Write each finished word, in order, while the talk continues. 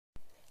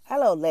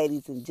Hello,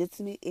 ladies and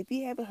gentlemen. If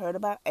you haven't heard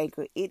about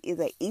Anchor, it is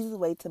an easy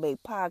way to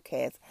make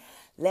podcasts.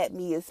 Let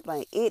me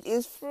explain. It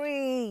is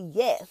free.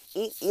 Yes,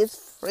 it is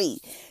free.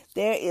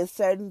 There is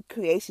certain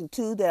creation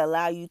tools that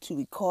allow you to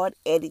record,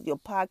 edit your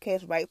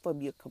podcast right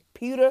from your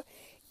computer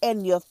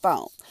and your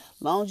phone.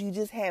 As long as you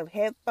just have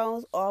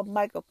headphones or a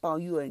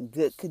microphone, you are in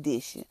good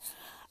condition.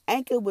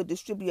 Anchor will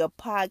distribute your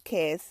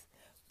podcast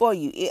for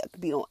you. It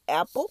could be on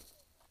Apple.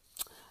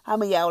 How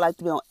many of y'all would like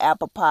to be on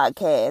Apple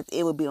Podcasts?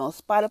 It would be on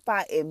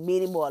Spotify and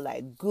many more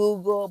like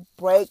Google,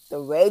 Break, the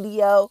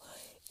radio.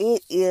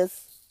 It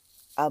is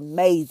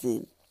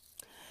amazing.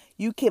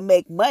 You can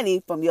make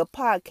money from your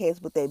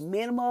podcast with a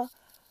minimum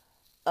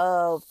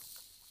of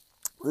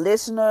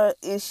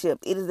listenership.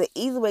 It is an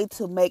easy way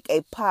to make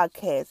a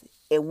podcast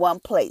in one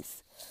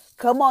place.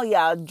 Come on,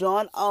 y'all.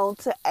 Join on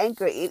to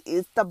Anchor. It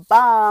is the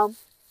bomb.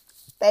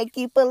 Thank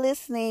you for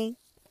listening.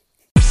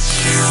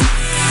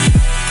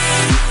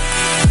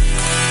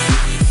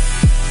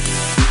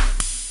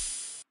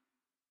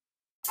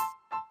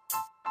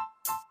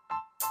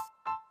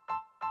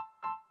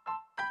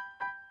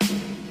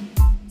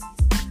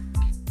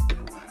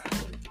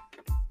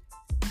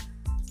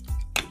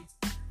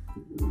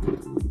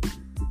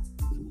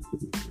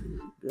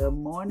 Good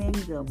morning,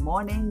 good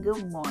morning,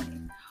 good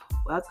morning.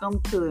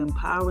 Welcome to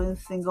Empowering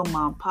Single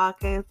Mom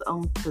Podcast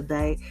on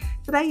today.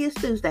 Today is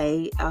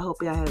Tuesday. I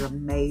hope y'all had an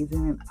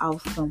amazing and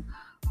awesome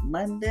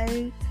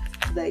Monday.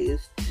 Today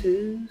is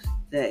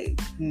Tuesday.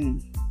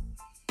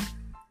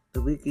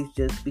 The week is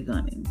just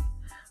beginning.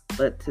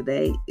 But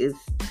today is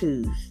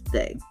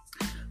Tuesday.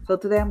 So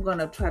today I'm going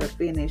to try to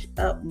finish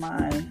up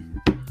my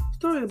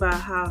story about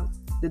how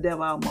the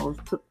devil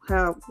almost took,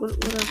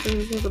 what I say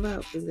it was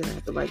about? Is it I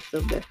have to write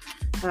stuff there?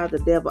 How the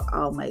devil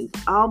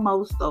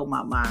almost stole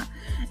my mind.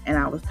 And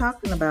I was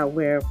talking about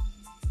where I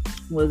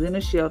was in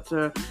a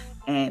shelter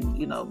and,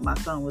 my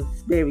son was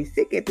very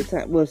sick at the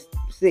time. Was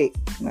sick.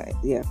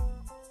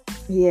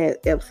 He had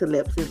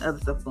epilepsy and other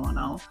stuff going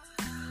on.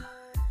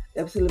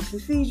 Epilepsy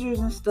seizures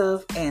and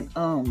stuff. And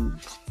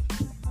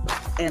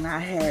I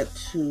had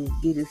to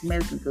get his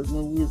medicine because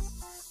when we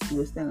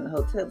were staying in the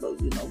hotel, but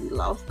we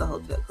lost the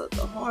hotel because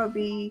of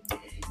Harvey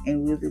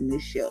and we was in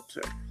this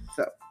shelter.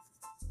 So,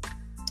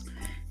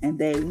 and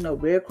they,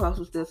 Red Cross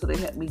was there, so they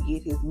helped me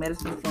get his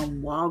medicine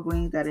from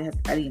Walgreens. I didn't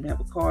even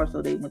have a car,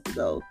 so they went to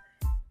go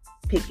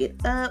pick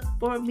it up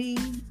for me.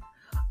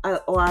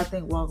 I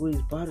think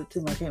Walgreens brought it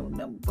to me. I can't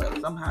remember, but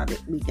somehow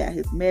we got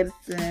his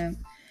medicine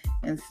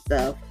and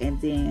stuff.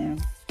 And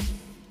then,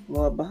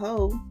 Lord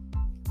behold,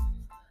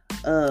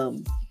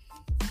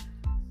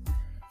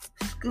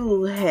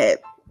 school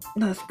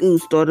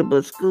started,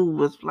 but school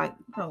was like,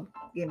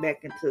 getting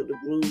back into the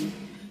groove.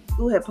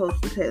 School had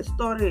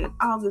started in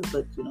August,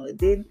 but it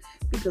didn't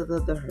because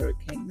of the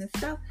hurricane and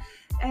stuff.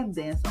 And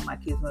then so my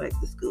kids went back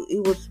to school.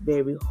 It was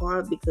very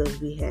hard because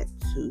we had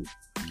to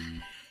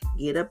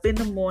get up in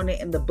the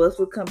morning and the bus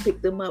would come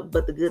pick them up.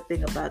 But the good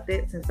thing about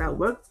that, since I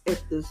worked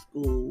at the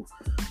school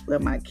where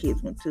my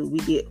kids went to, we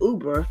did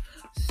Uber.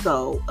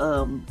 So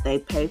they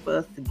paid for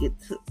us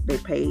they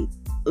paid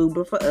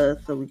Uber for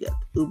us. So we got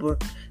Uber.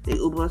 They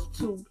Uber us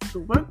to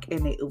work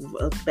and they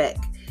Uber us back.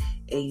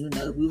 And,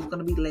 if we was going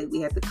to be late,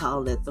 we had to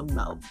call, let them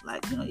know.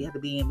 Like, you had to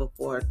be in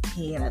before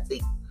 10, I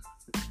think.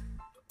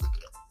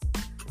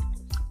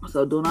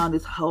 So doing all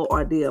this whole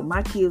ordeal,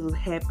 my kids was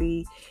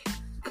happy,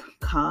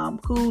 calm,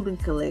 cool,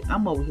 and collect.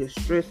 I'm over here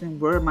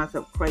stressing, worrying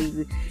myself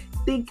crazy,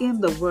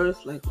 thinking the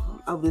worst. Like,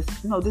 I was,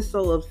 this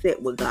so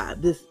upset with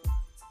God. This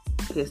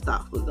pissed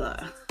off with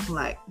God.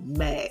 Like,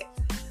 mad.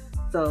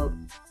 So,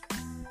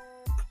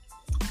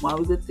 while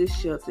we was at this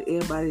shelter,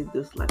 everybody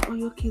just like, oh,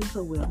 your kids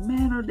so well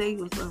mannered. They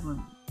was like,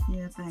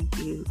 yeah, thank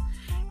you.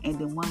 And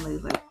then one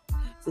lady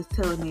was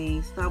telling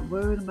me, stop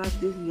worrying about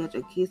this. You got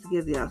your kids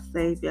together. Y'all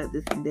safe. Y'all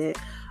this and that.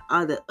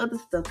 All the other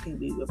stuff can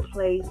be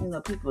replaced.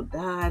 People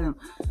died. And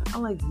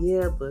I'm like,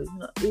 yeah, but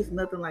it's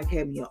nothing like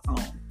having your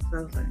own. So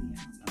I was like,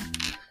 yeah,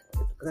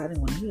 because I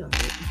didn't want to hear it.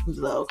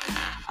 So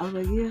I was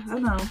like, yeah, I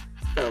know.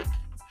 So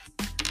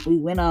we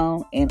went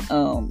on and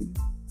and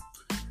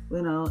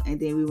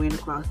then we ran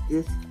across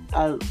this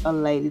a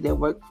lady that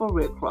worked for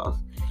Red Cross.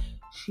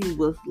 She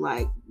was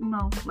like,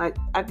 like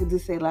I could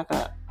just say like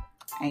a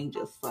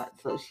angel son.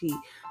 So she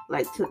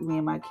took me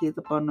and my kids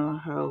up on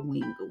her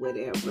wing or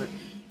whatever.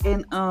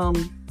 And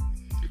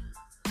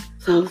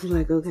so I was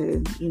like,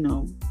 okay, she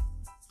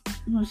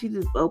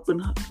just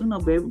opened,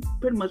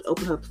 pretty much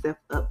opened herself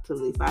up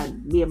to if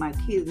me and my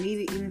kids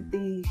needed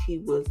anything, she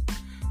was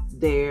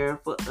there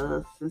for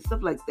us and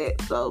stuff like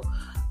that. So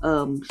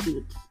she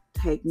would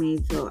take me.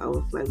 So I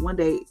was like, one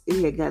day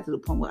it had got to the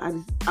point where I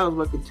was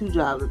working 2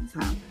 jobs at the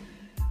time.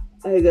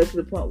 I got to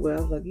the point where I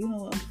was like,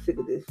 I'm sick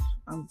of this.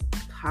 I'm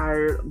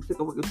tired. I'm sick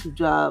of working 2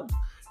 jobs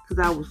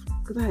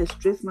because I had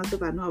stressed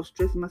myself. I know I was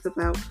stressing myself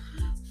out.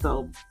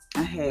 So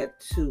I had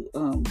to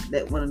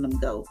let one of them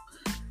go.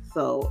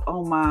 So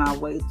on my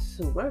way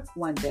to work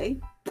one day,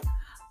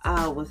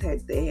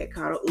 they had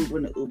called an Uber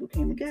and the Uber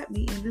came and got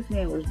me. And this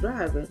man was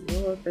driving.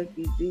 Lord, thank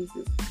you,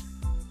 Jesus.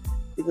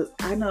 because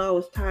I know I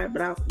was tired,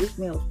 but this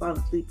man was falling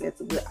asleep at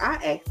the wheel. I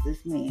asked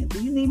this man,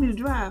 "Do you need me to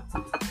drive?"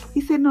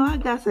 He said, "No, I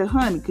got." I said,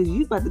 "Honey, because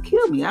you about to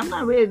kill me. I'm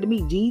not ready to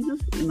meet Jesus."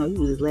 He was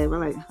just laughing.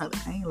 I'm like,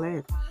 I ain't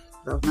laughing.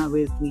 I was not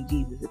ready to meet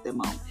Jesus at that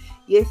moment.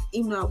 Yes,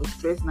 even though I was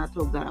stressed and I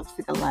told God I was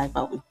sick of life,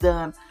 I was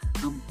done.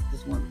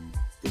 Just want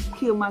to just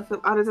kill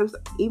myself. All this other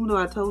stuff. Even though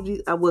I told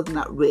Jesus I was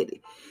not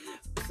ready.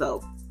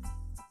 So,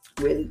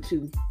 ready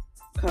to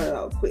cut it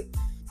all quick.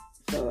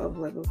 So I was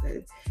like,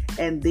 okay.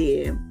 And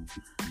then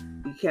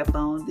we kept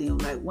on. Then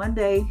like one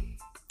day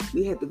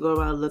we had to go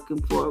around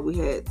we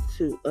had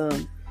to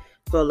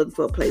go looking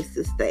for a place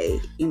to stay.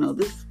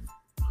 This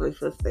place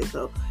for us to stay.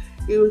 So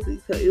it was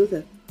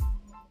a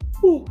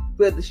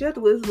but the shelter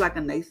was like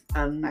a nice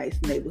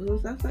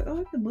neighborhood. So I was like,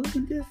 I can move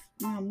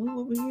move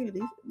over here.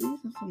 These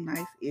are some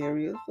nice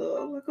areas.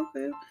 So I was like,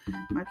 okay.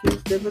 My kids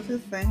still go to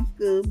the same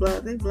school, blah.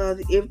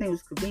 Everything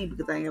was convenient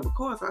because I didn't have a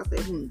car. So I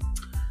said,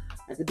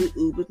 I could do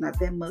Ubers, not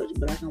that much,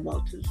 but I can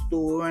walk to the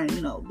store and,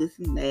 this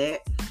and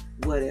that,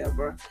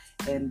 whatever.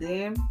 And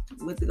then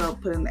went to go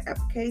put in the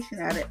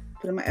application. I didn't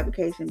put in my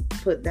application,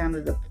 put down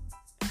the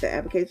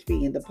application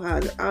fee and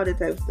deposit, all that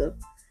type of stuff.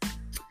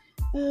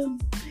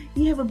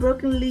 You have a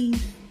broken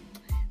lease.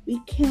 We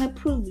can't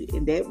approve it.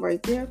 And that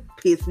right there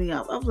pissed me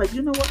off. I was like,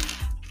 you know what?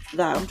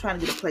 God, I'm trying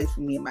to get a place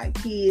for me and my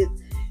kids.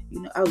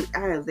 I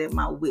was at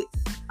my wits.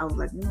 I was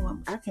like, you know what?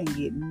 I can't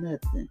get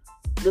nothing.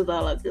 That's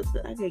all I just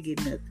said. I can't get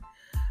nothing.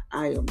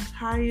 I am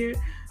tired.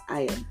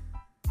 I am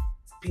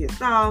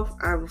pissed off.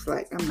 I was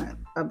like,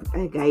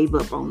 I gave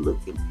up on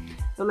looking.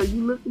 They're like,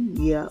 you looking?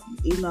 Yeah.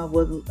 Even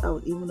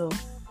though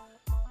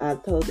I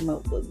told them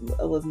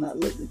I was not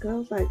looking. Because I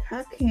was like,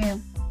 how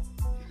can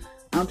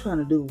I'm trying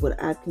to do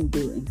what I can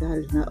do and God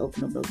is not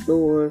opening up those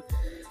doors?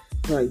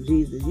 Like,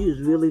 Jesus, you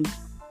really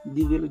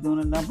doing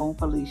a number on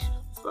Felicia.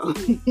 So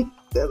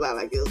that's all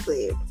I can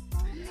say.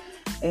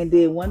 And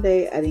then one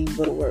day I didn't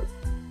go to work.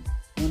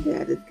 One day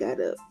I just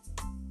got up.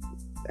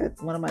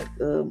 One of my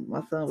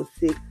son was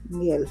sick.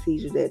 He had a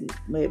seizure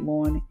that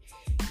morning.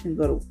 He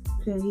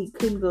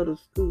couldn't go to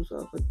school. So I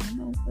was like, you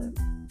know what?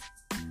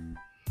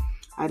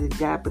 I just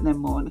got up in that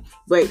morning.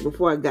 Wait,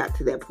 before I got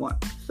to that point.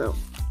 So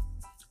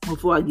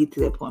before I get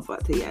to that point, before I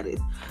tell you this,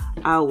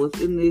 I was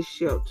in this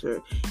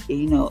shelter.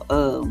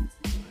 And,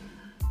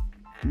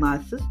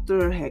 my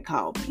sister had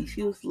called me.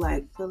 She was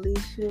like,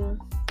 Felicia,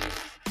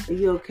 are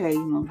you okay?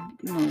 When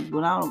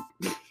I don't.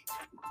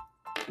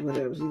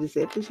 Whatever. She just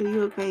said, Felicia,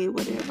 you okay?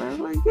 Whatever. I was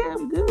like, yeah,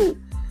 I'm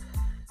good.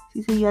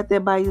 She said, you out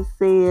there by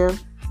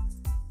yourself?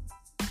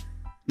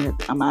 Yeah,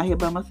 I'm out here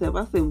by myself.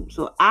 I said,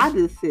 so I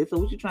just said, so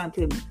what you trying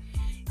to tell me?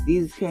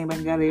 Jesus came back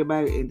and got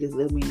everybody and just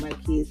left me and my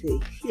kids here.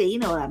 She said, you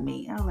know what I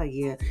mean? I was like,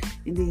 yeah.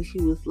 And then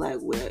she was like,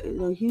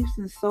 well,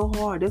 Houston's so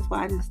hard. That's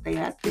why I didn't stay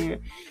out there.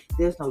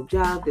 There's no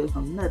job. There's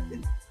no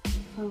nothing.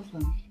 I was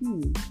like,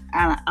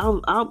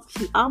 And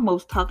she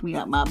almost talked me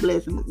out my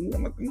blessing.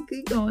 I'm like,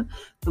 keep going.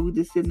 So we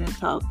just sitting there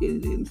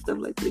talking and stuff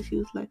like that. She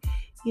was like,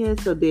 yeah.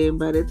 So then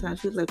by that time,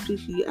 she was like,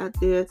 please, you out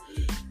there,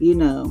 I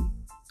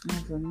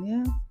was like,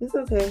 yeah, it's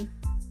okay.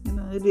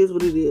 It is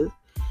what it is.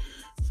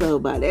 So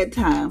by that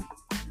time,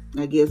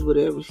 I guess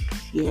whatever,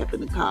 she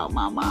happened to call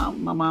my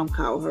mom. My mom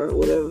called her,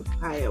 whatever,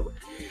 however.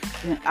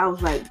 And I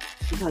was like,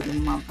 she talking to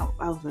my mom.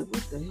 I was like,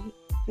 what the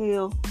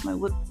hell? Like,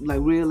 what? Like,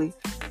 really?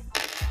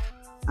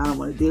 I don't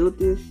want to deal with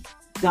this.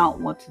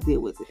 Don't want to deal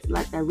with it.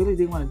 Like, I really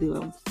didn't want to deal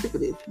with it. I'm sick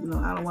of this.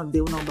 I don't want to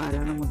deal with nobody.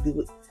 I don't want to deal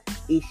with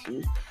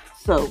issues.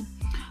 So,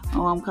 my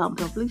mom called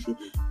me, Felicia,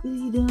 what are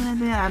you doing out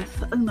there? I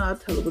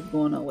told her what's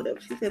going on, whatever.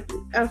 She said,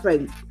 I was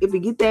like, if it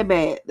get that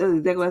bad, that's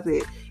exactly what I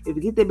said. If it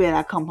get that bad,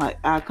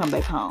 I'll come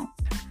back home.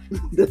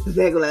 That's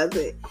exactly what I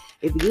said.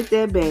 If it get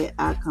that bad,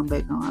 I'll come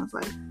back home.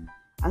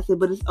 I said,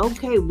 but it's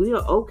okay. We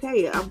are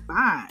okay. I'm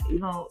fine.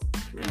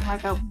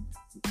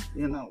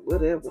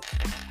 Whatever.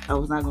 I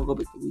was not going to go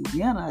back to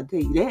Louisiana, I'll tell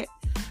you that.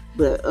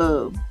 But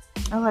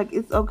I'm like,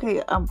 it's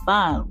okay. I'm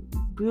fine.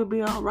 We'll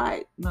be all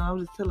right. I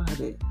was just telling her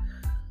that.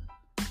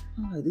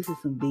 I'm like, this is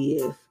some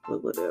BS,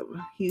 but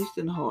whatever.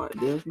 Houston hard.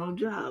 There's no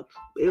jobs.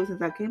 Ever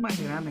since I came out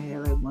here, I've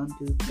had like 1,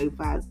 2, maybe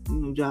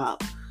 5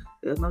 jobs.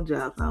 There's no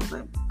jobs. And I was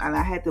like, and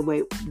I had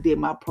to did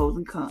my pros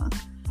and cons.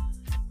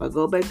 If I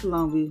go back to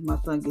Long Beach, my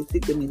son gets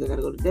sick. That means I got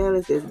to go to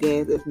Dallas. There's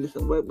gas. There's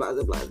missing work, blah,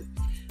 blah, blah.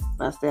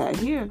 If I stay out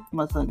here,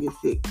 my son gets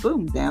sick.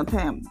 Boom,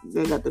 downtown.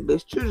 They got the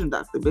best children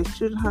doctor, the best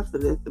children's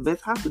hospital. That's the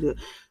best hospital.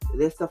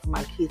 There's stuff for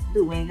my kids to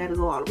do. We ain't got to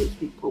go all the way to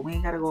people. We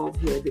ain't got to go over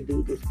here to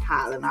do this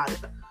tile and all that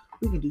stuff.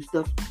 We can do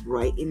stuff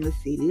right in the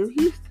city of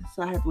Houston.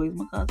 So I had to raise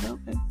my car.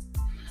 Okay.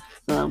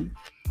 So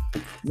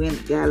when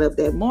I got up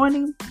that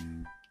morning,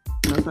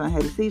 my son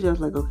had a seizure. I was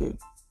like, okay.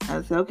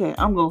 I said, okay,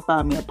 I'm going to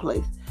find me a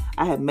place.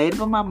 I had made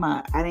up my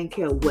mind. I didn't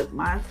care what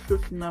my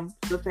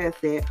sister had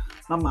said,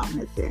 my mom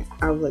had said.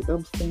 I was like,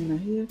 I'm staying out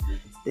here.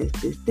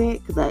 That's just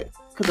that.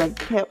 Because I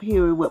kept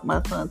hearing what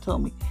my son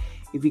told me.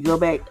 If you go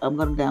back, I'm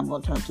going to die. I'm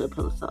going to turn to a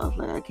pillar. So I was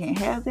like, I can't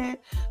have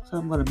that. So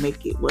I'm going to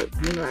make it work.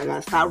 I got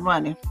to stop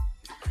running.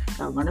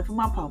 Stop running from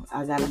my papa.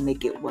 I got to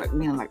make it work.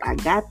 I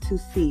got to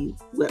see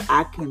what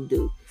I can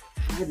do.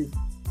 I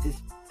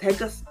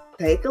just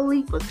take a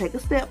leap or take a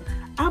step.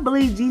 I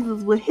believe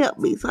Jesus will help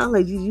me. So I was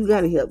like, Jesus, you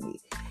got to help me.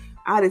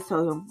 I just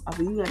told him, I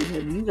said, you got to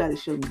help me. You got to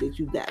show me that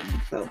you got me.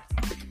 So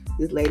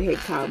this lady had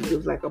called me. It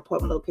was like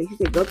apartment location. She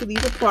said, go to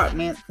these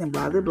apartments and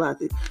blah, blah, blah.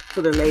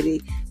 So the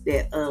lady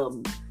that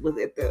was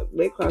at the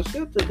Red Cross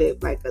shelter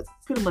that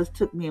pretty much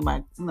took me and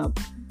my,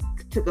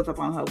 took us up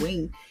on her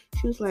wing.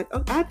 She was like,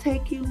 oh, I'll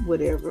take you,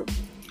 whatever.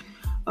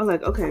 I was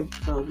like, okay.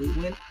 So we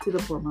went to the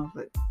apartment. I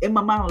was like, in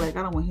my mind, I was like,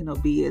 I don't want to hear no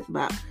BS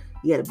about,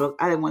 broke.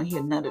 I didn't want to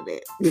hear none of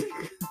that.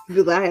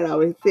 Because I had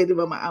always said in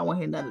my mind, I don't want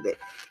to hear none of that.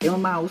 In my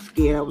mind, I was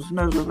scared. I was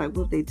nervous. I was like,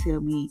 what if they tell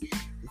me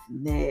this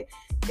and that?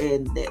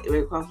 And that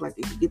Red Cross was like,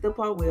 if you get the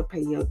apartment, we'll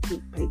pay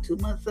 2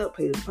 months up,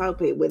 pay the deposit,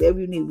 pay whatever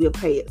you need, we'll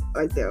pay it.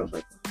 Like that. I was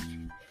like,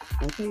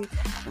 okay,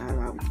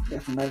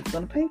 that's somebody's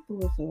going to pay for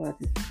it. So I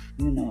just,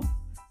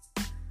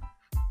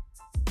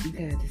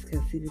 just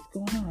gotta see what's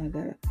going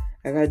on.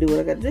 I gotta do what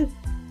I gotta do.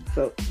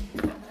 So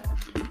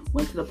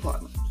went to the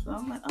apartment. So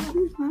I'm like, oh,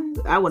 these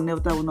nice. I would never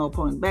thought with no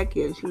apartment back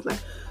here. She was like,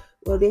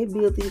 well, they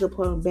built these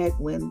apartments back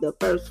when the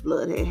first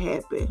flood had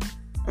happened.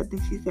 I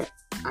think she said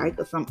Ike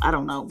or something. I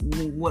don't know.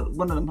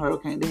 One of them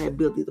hurricanes. They had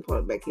built these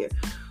apartments back here.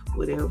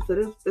 Whatever.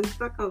 So it's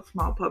like a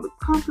small public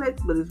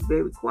complex, but it's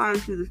very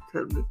quiet. She just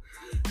telling me.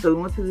 So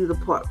we went to the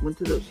apartment.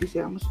 She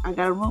said, I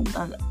got a room.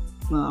 I'm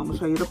gonna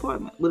show you the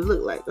apartment. What it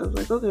looked like. I was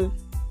like, okay.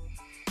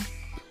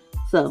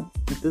 So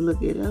to look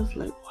at it, I was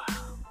like,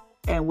 wow.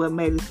 And what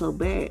made it so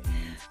bad,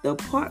 the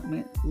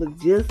apartment looked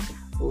just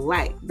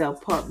like the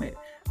apartment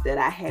that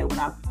I had when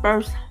I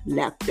first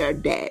left their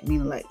dad.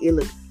 Meaning like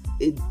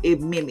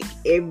it mimicked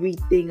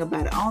everything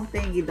about it. The only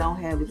thing it don't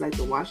have is like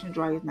the wash and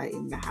dry is not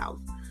in the house.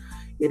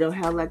 It don't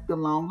have like the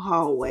long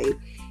hallway,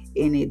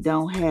 and it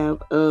don't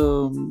have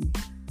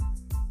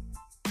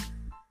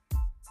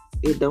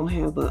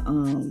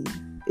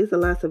it's a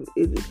lot of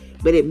it,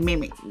 but it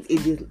mimicked.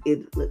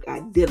 It looked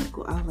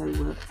identical. I was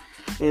like, well,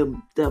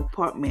 and the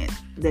apartment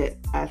that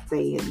I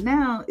stay in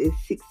now is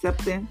 6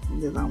 something.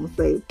 That's all I'm gonna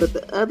say. But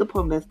the other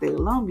apartment that I stayed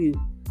in Longview,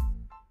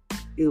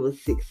 it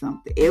was 6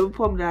 something. Every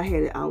apartment that I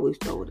had, it always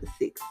started with a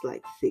 6,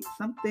 like 6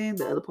 something.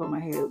 The other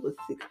apartment I had was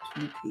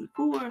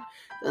 624.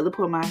 The other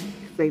apartment I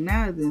stay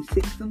now is in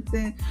 6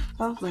 something.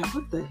 So I was like,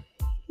 what the hell?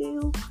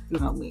 You know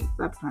what I mean?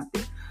 Stop trying to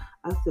think.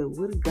 I said,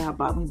 what if God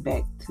brought me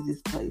back to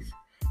this place?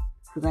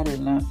 Because I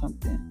didn't learn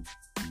something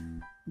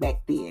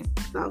back then.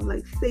 So I was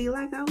like,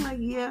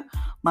 yeah.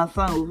 My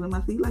son was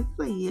with me. I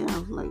said, yeah. I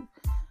was like,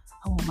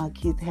 I want my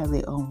kids to have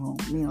their own room.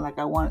 Meaning, like,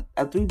 I want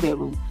a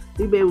 3-bedroom,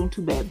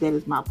 2 bath.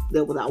 That's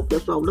what I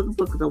was looking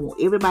for, because I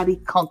want everybody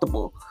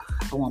comfortable.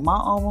 I want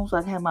my own room so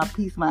I can have my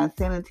peace, my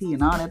sanity,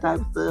 and all that type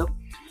of stuff.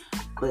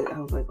 But I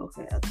was like,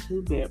 okay, a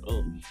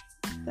 2-bedroom.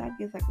 So I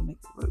guess I can make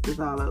it work. That's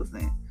all I was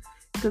saying.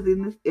 Because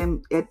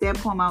at that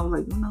point, I was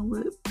like, you know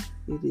what?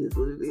 It is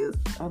what it is.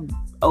 I'm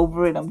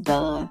over it. I'm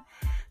done.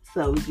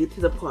 So we get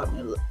to the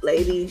apartment.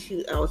 Lady,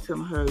 I was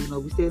telling her,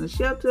 we stay in a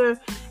shelter,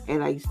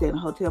 and I used to stay in a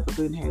hotel for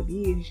 3.5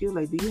 years. And she was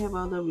like, do you have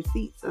all the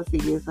receipts? I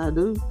said, yes, I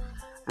do.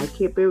 I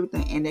kept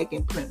everything, and they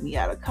can print me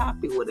out a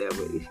copy,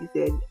 whatever. And she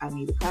said, I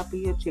need a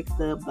copy of your check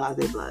stub, blah,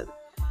 blah, blah.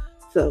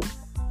 So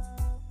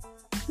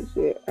she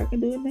said, I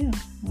can do it now.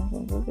 I was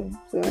like, okay.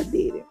 So I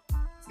did it.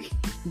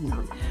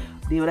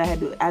 Did what I had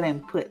to do. I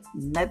didn't put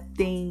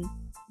nothing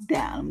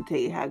down. I'm gonna tell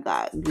you how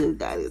good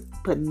God is.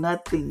 Put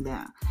nothing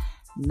down.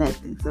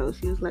 Nothing. So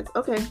she was like,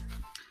 okay.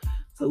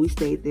 So we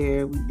stayed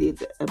there. We did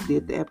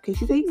the application.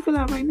 She said, you can fill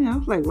out right now. I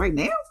was like, right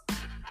now?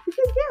 She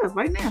said, yeah,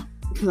 right now.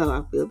 So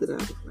I filled it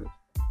out. I was like,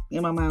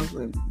 in my mind, I was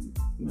like,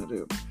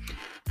 whatever.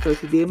 So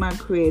she did my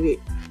credit.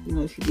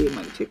 She did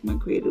check my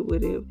credit,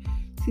 whatever.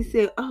 She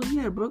said, oh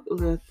yeah,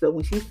 Brooklyn. So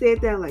when she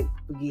said that, like,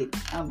 forget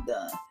it. I'm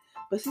done.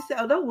 But she said,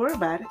 oh, don't worry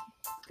about it,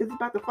 because it's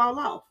about to fall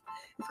off.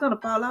 It's going to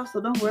fall off,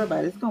 so don't worry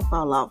about it. It's going to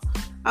fall off.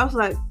 I was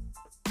like,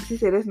 she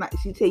said, that's not,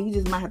 she said, you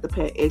just might have to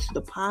pay an extra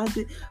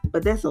deposit,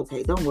 but that's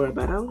okay. Don't worry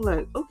about it. I was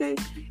like, okay.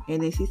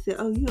 And then she said,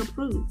 oh, you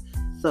approved.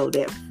 So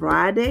that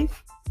Friday,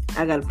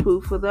 I got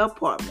approved for the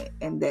apartment.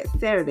 And that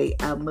Saturday,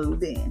 I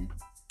moved in.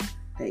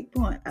 Take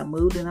point. I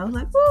moved in. I was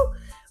like, woo.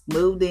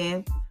 Moved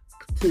in.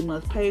 2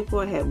 months paid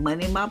for it. Had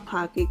money in my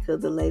pocket,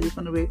 because the lady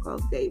from the Red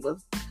Cross gave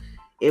us.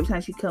 Every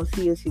time she comes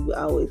see us, she would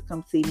always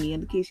come see me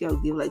in the kitchen. I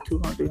would give like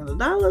 $200,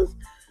 $300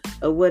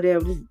 or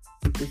whatever.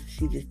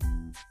 She just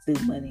threw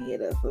money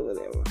at us or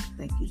whatever.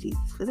 Thank you,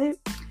 Jesus, for that.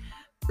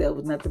 That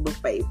was nothing but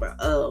favor.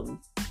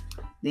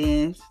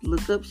 Then she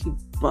looked up. She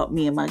bought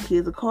me and my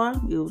kids a car.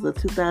 It was a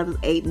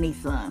 2008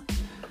 Nissan.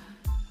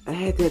 I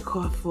had that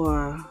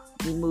car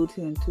we moved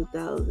here in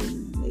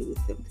 2000, maybe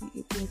 17,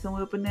 18,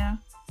 somewhere up in there.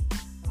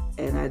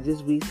 And I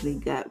just recently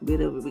got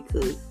rid of it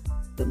because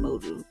the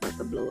motor was about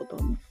to blow up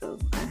on me, so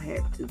I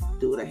had to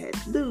do what I had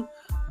to do.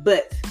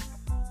 But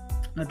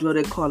I drove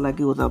that car like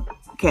it was a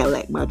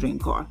Cadillac, my dream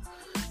car.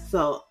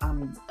 So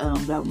I'm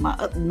driving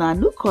my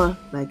new car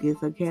like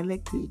it's a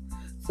Cadillac too.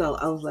 So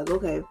I was like,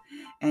 okay.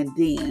 And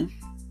then,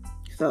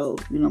 so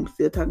I'm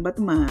still talking about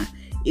the mind.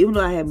 Even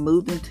though I had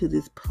moved into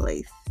this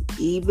place,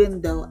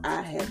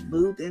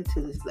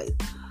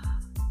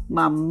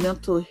 my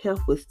mental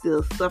health was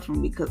still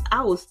suffering because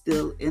I was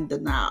still in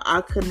denial. I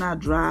could not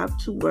drive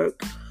to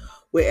work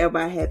wherever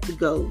I had to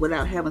go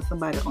without having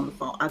somebody on the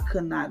phone. I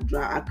could not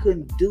drive. I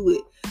couldn't do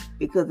it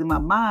because in my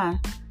mind,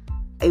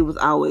 it was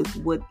always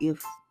what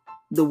if,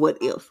 the what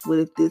ifs. What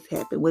if this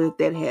happened? What if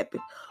that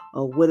happened?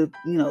 Or what if,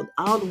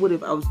 all the what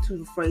if. I was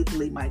too afraid to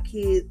leave my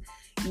kids.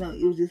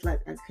 It was just like,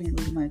 I can't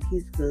leave my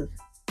kids because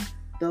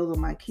those are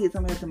my kids.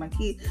 Something happened to my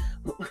kids.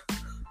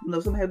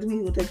 Something happened to me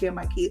who will take care of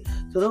my kids.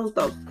 So those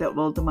thoughts kept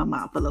rolling through my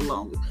mind for the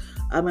longest.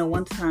 I mean,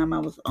 one time I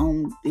was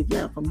on, if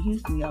y'all from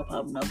Houston, y'all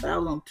probably know, but I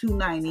was on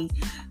 290,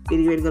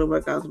 getting ready to go to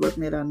work. I was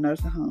working at a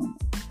nursing home,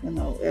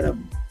 at a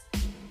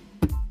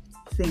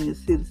senior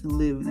citizen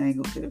living, I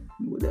ain't gonna say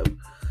whatever,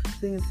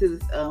 senior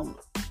citizen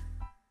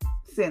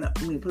center,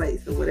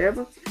 place or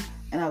whatever.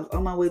 And I was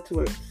on my way to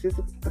work. I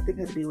think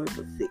I had to be at work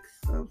for 6.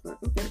 So I was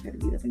like, okay, I gotta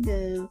get up and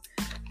go,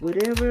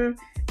 whatever.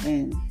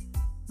 And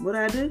what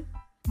I do?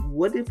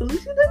 What did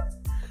Felicia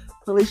do?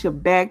 Felicia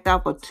backed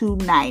off of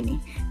 290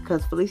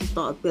 because Felicia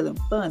started feeling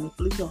funny.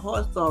 Felicia's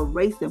heart started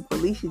racing.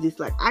 Felicia just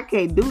like, I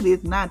can't do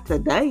this, not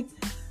today.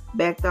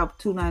 Backed off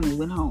 290 and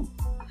went home.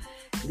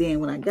 Then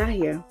when I got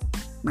here,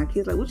 my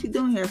kids like, what you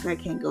doing here? I said, I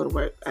can't go to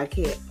work. I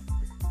can't.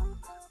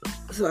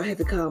 So I had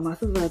to call my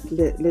supervisor to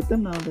let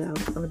them know that I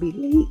was going to be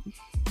late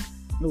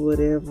or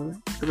whatever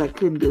because I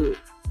couldn't do it.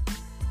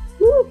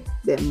 Woo!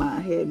 That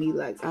mind had me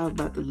like I was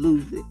about to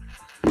lose it.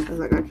 I was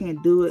like, I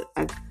can't do it.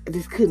 I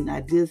just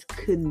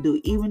couldn't do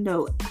it. Even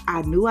though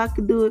I knew I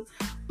could do it,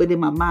 but in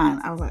my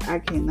mind, I was like, I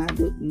cannot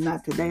do it.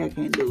 Not today, I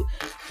can't do it.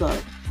 So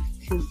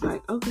she was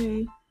like,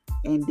 okay.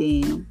 And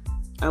then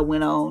I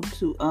went on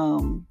to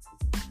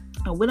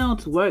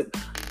work,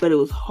 but it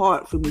was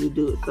hard for me to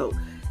do it. So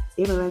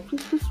they were like,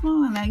 what's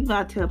wrong? Now,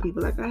 I tell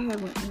people like I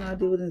haven't, I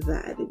deal with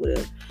anxiety,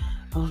 whatever.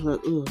 I was like,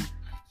 ugh.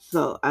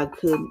 So I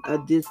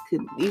just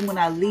couldn't. Even when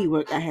I leave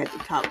work, I had to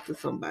talk to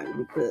somebody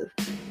because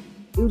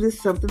it was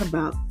just something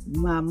about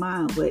my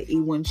mind where it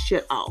wouldn't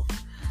shut off.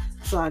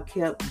 So I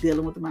kept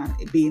dealing with the mind,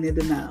 being in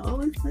denial.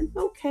 Oh, it's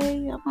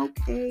okay. I'm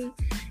okay.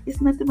 It's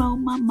nothing wrong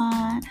with my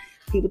mind.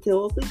 People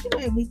tell, you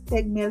made me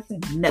take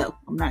medicine. No,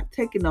 I'm not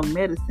taking no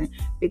medicine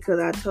because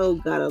I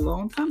told God a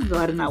long time ago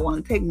I did not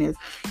want to take medicine.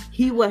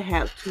 He would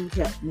have to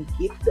help me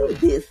get through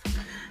this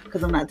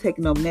because I'm not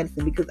taking no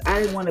medicine because I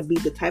didn't want to be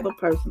the type of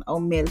person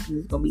on medicine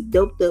that's going to be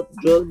doped up,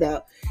 drugged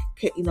out,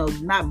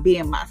 not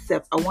being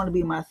myself. I want to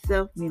be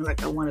myself, meaning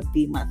like I want to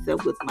be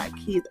myself with my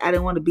kids. I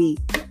didn't want to be,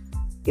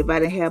 if I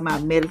didn't have my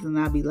medicine,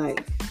 I'd be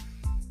like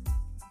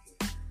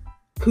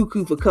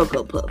cuckoo for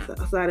Cocoa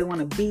Puffs. So I didn't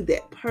want to be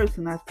that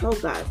person. I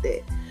told God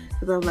that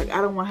because I was like,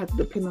 I don't want to have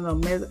to depend on no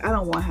medicine. I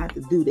don't want to have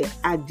to do that.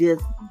 I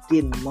just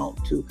didn't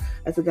want to.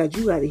 I said, God,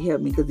 you got to help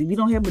me because if you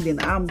don't help me, then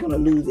I'm going to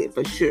lose it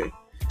for sure.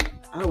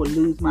 I would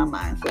lose my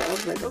mind. So I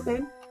was like,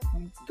 okay,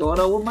 I'm going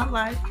on with my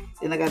life.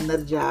 Then I got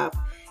another job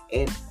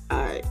and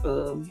I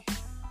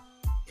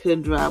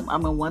couldn't drive. I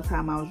mean, one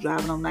time I was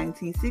driving on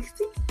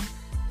 1960,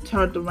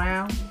 turned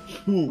around,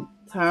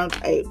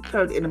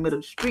 turned in the middle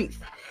of the streets.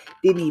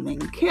 Didn't even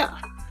care.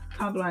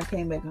 Turned around,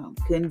 came back home.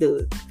 Couldn't do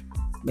it.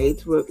 Made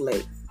to work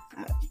late.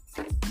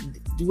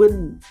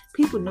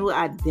 People knew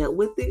I dealt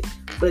with it,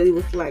 but it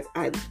was like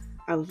I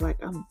was like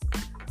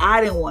I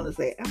didn't want to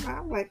say it.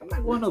 I'm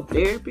not going to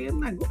therapy. I'm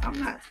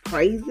not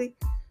crazy.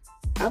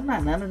 I'm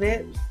not none of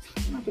that.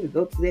 I'm not going to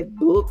go to that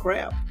bull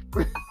crap.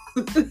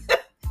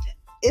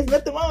 It's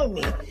nothing wrong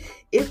with me.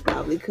 It's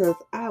probably because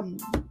I'm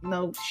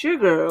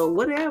sugar or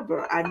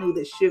whatever. I knew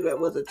that sugar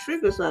was a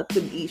trigger, so I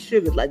couldn't eat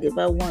sugar. Like if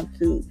I want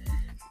to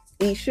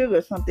eat sugar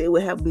or something, it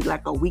would have to be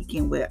like a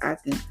weekend where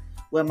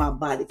my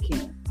body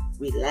can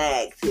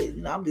relax.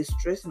 I'm just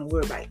stressing and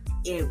worried about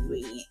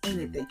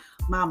anything.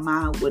 My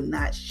mind would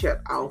not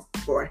shut off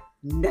for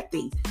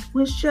nothing.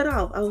 When it shut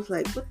off, I was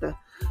like, what the?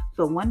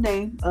 So one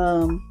day,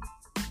 I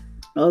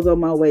was on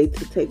my way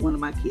to take one of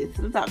my kids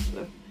to the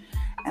doctor,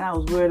 and I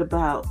was worried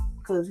about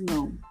because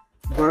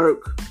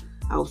work.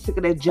 I was sick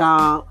of that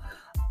job.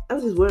 I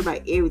was just worried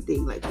about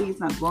everything. Like things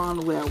not going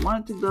the way I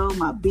wanted to go.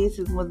 My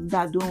business was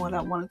not doing what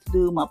I wanted to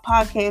do. My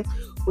podcast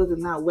was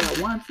not what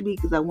I wanted to be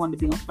because I wanted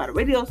to be on some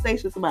radio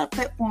station, some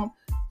platform,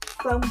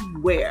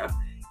 somewhere.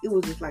 It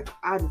was just like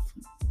I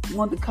just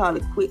wanted to call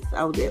it quits.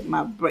 I was at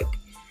my break.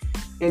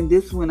 And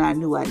this when I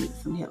knew I needed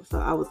some help. So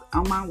I was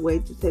on my way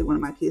to take one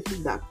of my kids to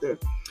the doctor.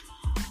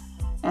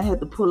 I had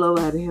to pull over.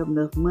 I didn't have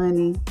enough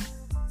money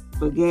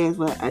for gas.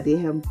 Well, I did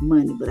have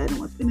money, but I didn't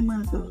want to spend the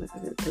money. So I was like, I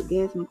got to put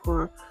gas in the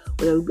car.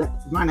 Whatever, we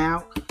got to run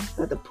out.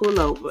 Got to pull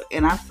over.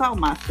 And I saw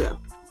myself.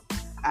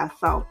 I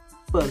saw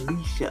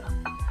Felicia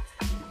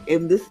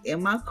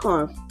in my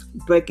car,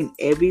 breaking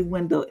every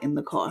window in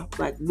the car,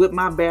 like with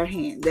my bare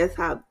hand. That's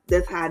how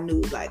I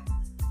knew, like,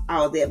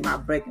 I was at my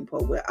breaking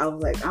point where I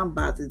was like, I'm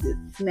about to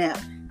just snap.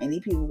 And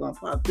these people gonna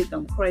probably think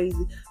I'm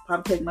crazy,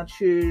 probably take my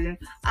children.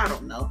 I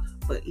don't know.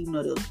 But even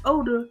though they was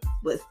older,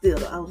 but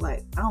still, I was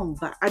like,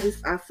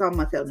 I saw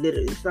myself,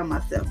 literally saw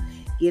myself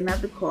getting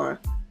out the car,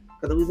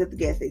 because I was at the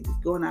gas station,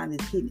 just going out and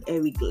just hitting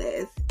every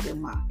glass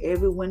in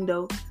every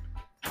window,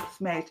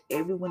 smashed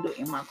every window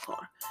in my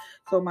car.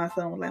 So my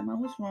son was like,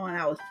 Mom, what's wrong? And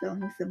I was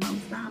telling him, he said,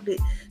 Mom, stop it.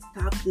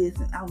 Stop this.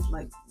 And I was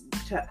like,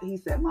 he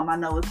said, Mom, I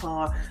know it's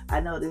hard. I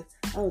know this.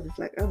 I was just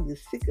like, I'm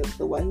just sick of it.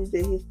 So while he was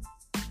at his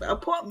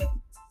appointment,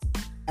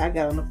 I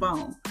got on the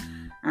phone.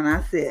 And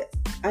I said,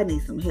 I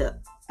need some help.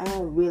 I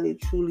really,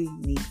 truly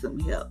need some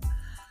help.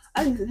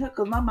 I need some help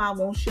because my mind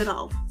won't shut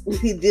off.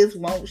 He just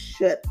won't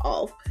shut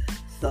off.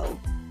 So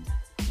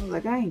I was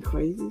like, I ain't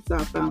crazy. So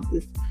I found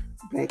this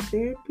black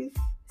therapist.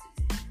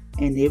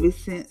 And ever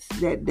since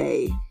that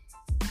day,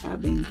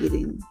 I've been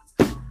getting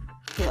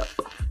help.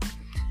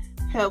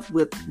 Help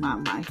with my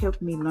mind.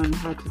 Help me learn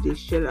how to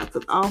just shut it off.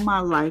 Because all my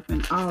life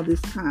and all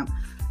this time,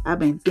 I've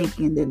been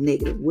thinking the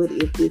negative. What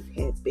if this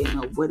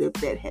happened? Or what if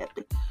that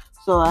happened?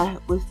 So I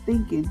was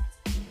thinking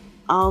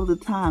all the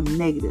time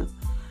negative.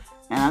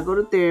 And I go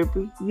to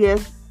therapy.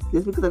 Yes,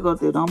 just because I go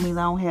there don't mean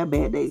I don't have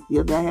bad days.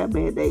 Yes, I have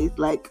bad days.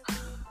 Like,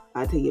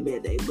 I take a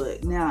bad day.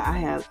 But now I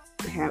have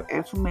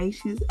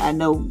affirmations. I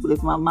know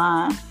if my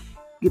mind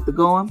get to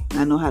going,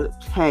 I know how to,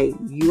 hey,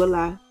 you a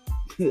lie.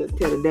 Tell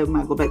the devil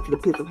might go back to the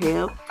pits of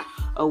hell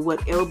or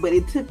whatever. But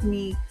it took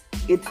me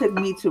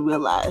to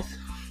realize,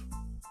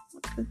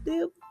 what the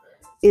devil?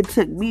 It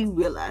took me to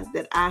realize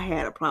that I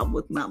had a problem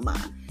with my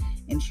mind.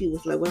 And she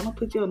was like, well, I'm going to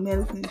put you on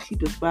medicine. She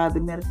prescribed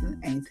the medicine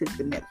and took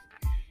the medicine.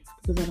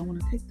 Because I don't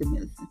want to take the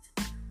medicine.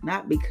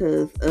 Not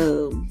because I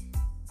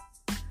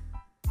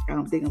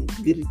don't think I'm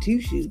good at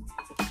tissue.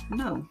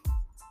 No.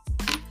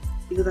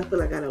 Because I feel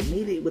like I don't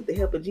need it. With the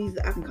help of Jesus,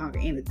 I can conquer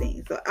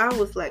anything. So I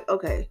was like,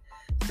 okay.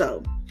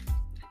 So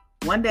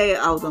one day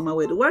I was on my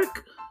way to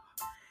work.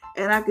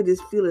 And I could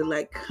just feel it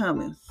like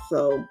coming.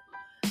 So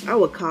I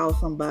would call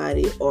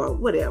somebody or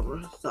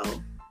whatever. So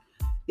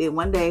then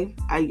one day,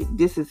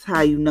 this is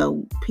how you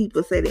know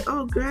people say that,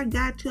 oh girl, I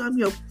got you, I'm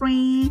your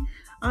friend.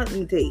 Let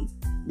me tell you,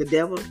 the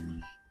devil,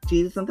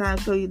 Jesus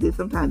sometimes show you this,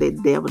 sometimes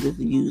that devil just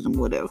use them,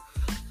 whatever.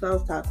 So I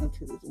was talking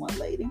to this one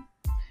lady,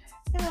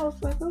 and I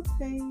was like,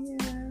 okay,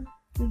 yeah,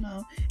 you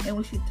know. And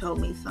when she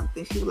told me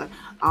something, she was like,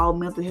 all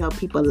mental health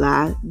people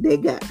lie, they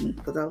got me.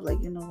 Because I was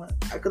like, you know what,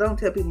 because I don't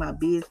tell people my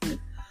business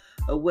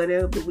or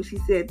whatever. But when she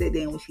said that,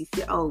 then when she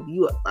said, oh,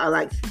 you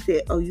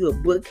a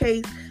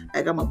bookcase,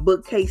 like I'm a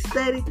bookcase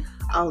study,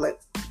 I was like,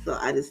 so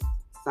I just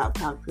stopped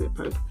talking to the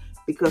person.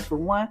 Because for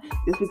one,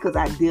 just because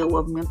I deal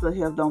with mental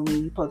health don't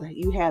mean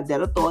you have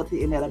that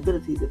authority and that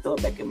ability to throw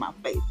it back in my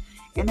face.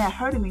 And that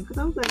hurted me because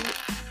I was like,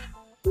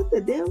 what the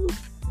devil?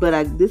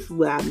 But this is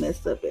where I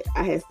messed up at.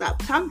 I had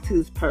stopped talking to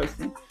this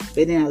person,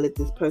 but then I let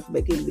this person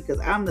back in because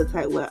I'm the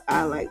type where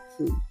I like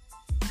to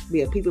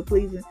be a people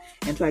pleaser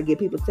and try to give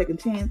people a second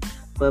chance.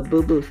 But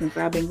boo-boo, since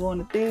I've been going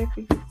to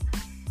therapy,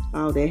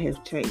 all that has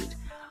changed.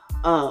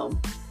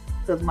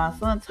 Because my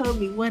son told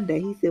me one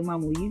day, he said,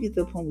 Mama, when you get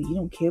to the point where you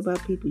don't care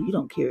about people, you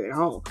don't care at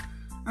all.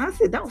 And I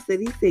said, don't say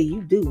that. He said,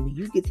 you do. When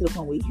you get to the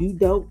point where you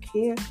don't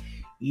care,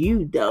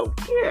 you don't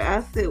care.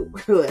 I said,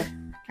 well,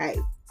 hey,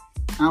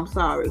 I'm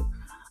sorry.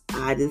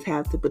 I just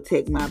have to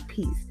protect my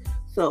peace.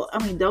 So,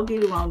 I mean, don't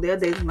get me wrong. There are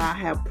days when I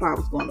have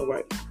problems going to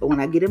work. But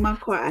when I get in my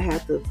car, I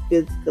have to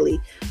physically,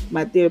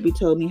 my therapy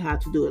told me how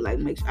to do it. Like,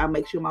 I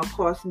make sure my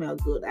car smells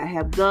good. I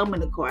have gum in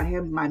the car. I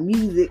have my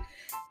music.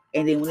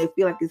 And then when they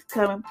feel like it's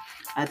coming,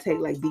 I take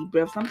like deep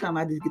breaths. Sometimes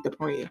I just get to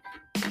praying,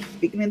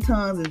 speaking in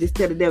tongues, and just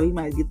tell the devil he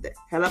might get the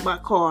hell out of my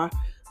car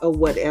or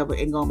whatever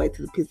and going back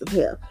to the pits of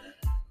hell.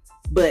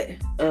 But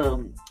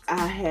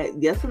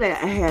yesterday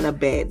I had a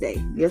bad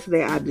day.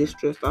 Yesterday I just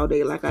stressed all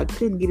day, like I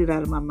couldn't get it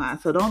out of my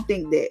mind. So don't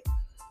think that,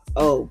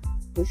 oh,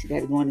 pussy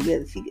got it going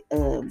together.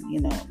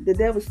 The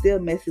devil still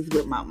messes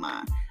with my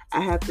mind.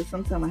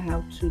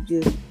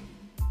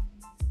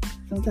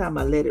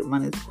 Sometimes I let it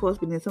run its course,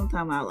 but then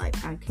sometimes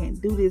I can't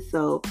do this,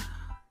 so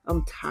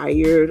I'm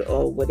tired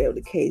or whatever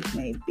the case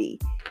may be.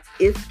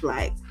 It's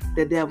like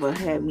the devil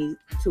had me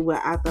to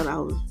where I thought I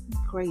was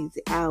crazy.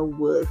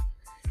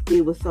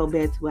 It was so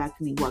bad to where I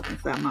couldn't even walk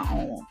inside my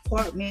own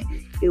apartment.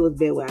 It was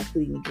bad where I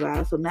couldn't even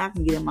drive. So now I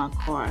can get in my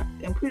car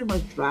and pretty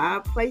much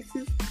drive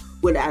places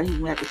without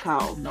even having to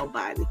call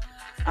nobody.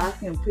 I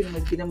can pretty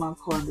much get in my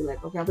car and be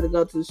like, okay, I'm going to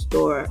go to the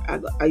store.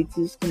 I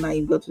just cannot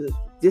even go to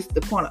the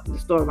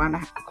store around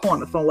the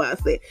corner from where I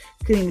said.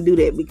 Couldn't even do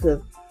that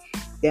because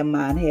that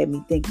mind had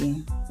me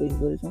thinking, wait,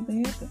 what if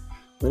something happen?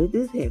 What did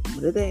this happen?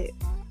 What did that?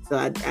 So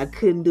I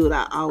couldn't do it.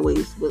 I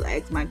always would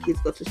ask my kids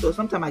to go to the store.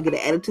 Sometimes I get an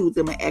attitude with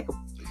them and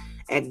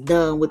act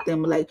dumb with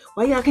them. Like,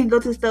 why y'all can't go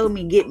to the store with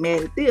me and get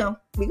mad at them?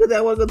 Because I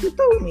want to go to the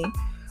store with me.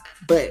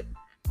 But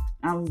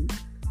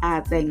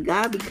I thank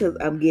God because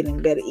I'm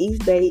getting better. Each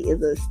day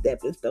is a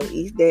stepping stone.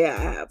 Each day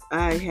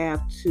I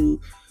have to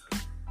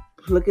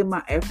look at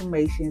my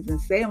affirmations and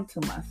say them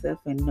to myself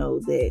and know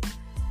that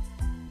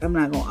I'm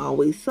not going to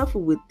always suffer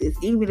with this.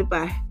 Even if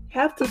I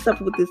have to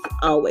suffer with this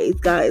always,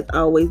 God is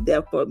always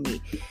there for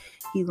me.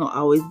 He's going to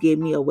always give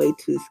me a way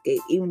to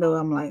escape. Even though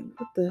I'm like,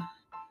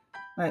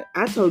 like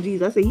I told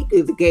Jesus, I said he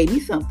could have gave me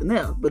something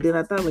else. But then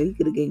I thought he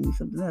could have gave me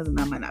something else and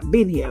I might not have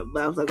been here.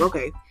 But I was like,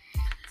 okay,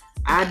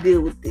 I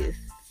deal with this.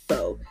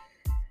 So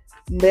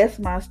that's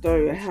my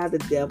story of how the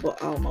devil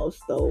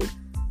almost stole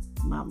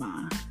my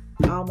mind.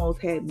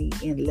 almost had me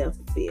in left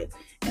field.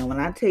 And when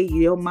I tell you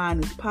your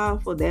mind is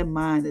powerful, that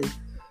mind is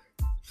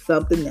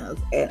something else.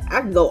 And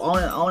I can go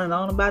on and on and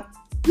on about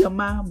your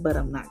mind, but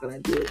I'm not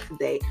going to do it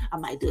today. I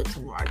might do it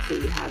tomorrow. Tell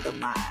you how the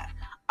mind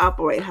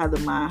operate, how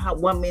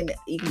 1 minute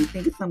you can be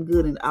thinking something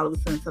good and all of a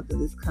sudden something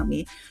just come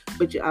in.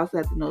 But you also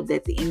have to know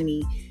that the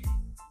enemy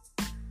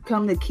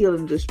come to kill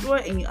and destroy,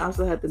 and you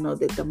also have to know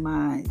that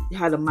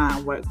how the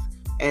mind works.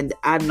 And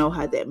I know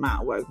how that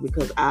mind works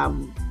because I've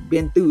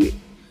been through it.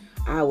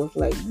 I was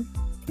like,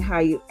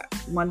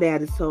 one day I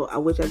just told, I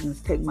wish I could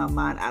just take my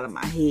mind out of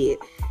my head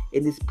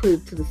and just put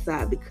it to the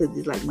side, because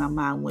it's like my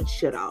mind wouldn't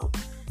shut off.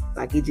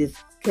 Like it just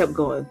kept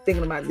going,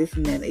 thinking about this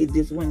and that. It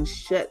just wouldn't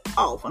shut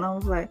off. And I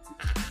was like,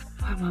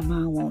 why my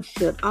mind won't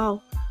shut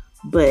off?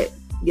 But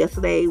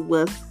yesterday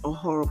was a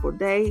horrible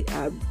day.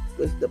 I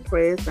was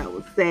depressed. I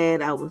was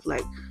sad. I was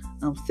like,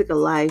 I'm sick of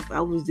life.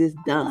 I was just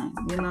done,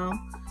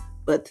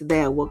 But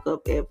today I woke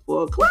up at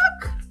 4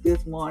 o'clock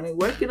this morning,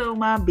 working on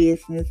my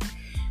business,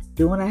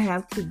 doing what I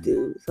have to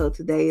do. So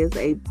today is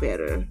a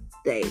better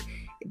day.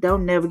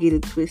 Don't never get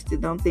it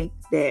twisted. Don't think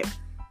that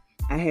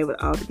I have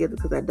it all together,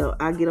 because I don't.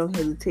 I get on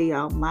here to tell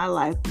y'all my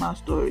life, my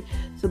story,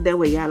 so that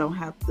way y'all don't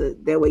have to.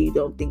 That way you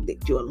don't think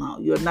that you're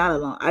alone. You're not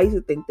alone. I used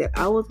to think that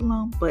I was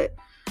alone, but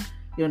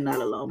you're not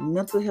alone.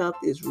 Mental health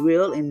is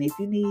real, and if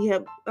you need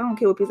help, I don't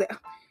care what people say.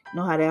 You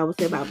know how they always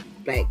say about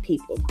black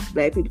people.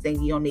 Black people think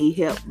you don't need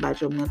help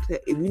about your mental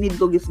health. If you need to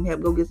go get some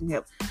help, go get some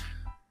help.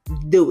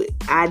 Do it.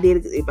 I did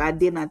it. If I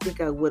didn't, I think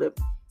I would have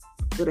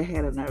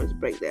had a nervous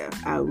breakdown.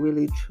 I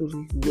really,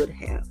 truly would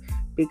have,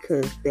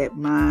 because that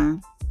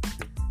mind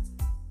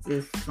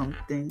is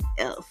something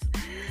else.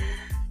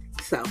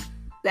 So,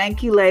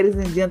 thank you, ladies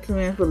and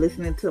gentlemen, for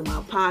listening to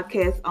my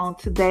podcast on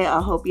today.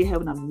 I hope you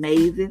have an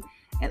amazing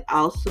and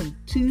awesome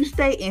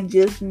Tuesday. And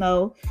just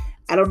know,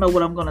 I don't know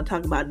what I'm going to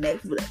talk about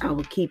next, but I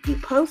will keep you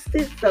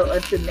posted. So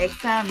until next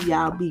time,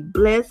 y'all be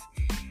blessed.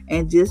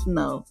 And just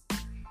know,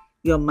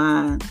 your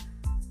mind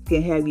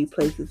can have you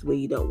places where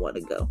you don't want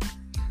to go.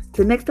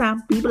 Till next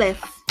time, be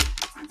blessed.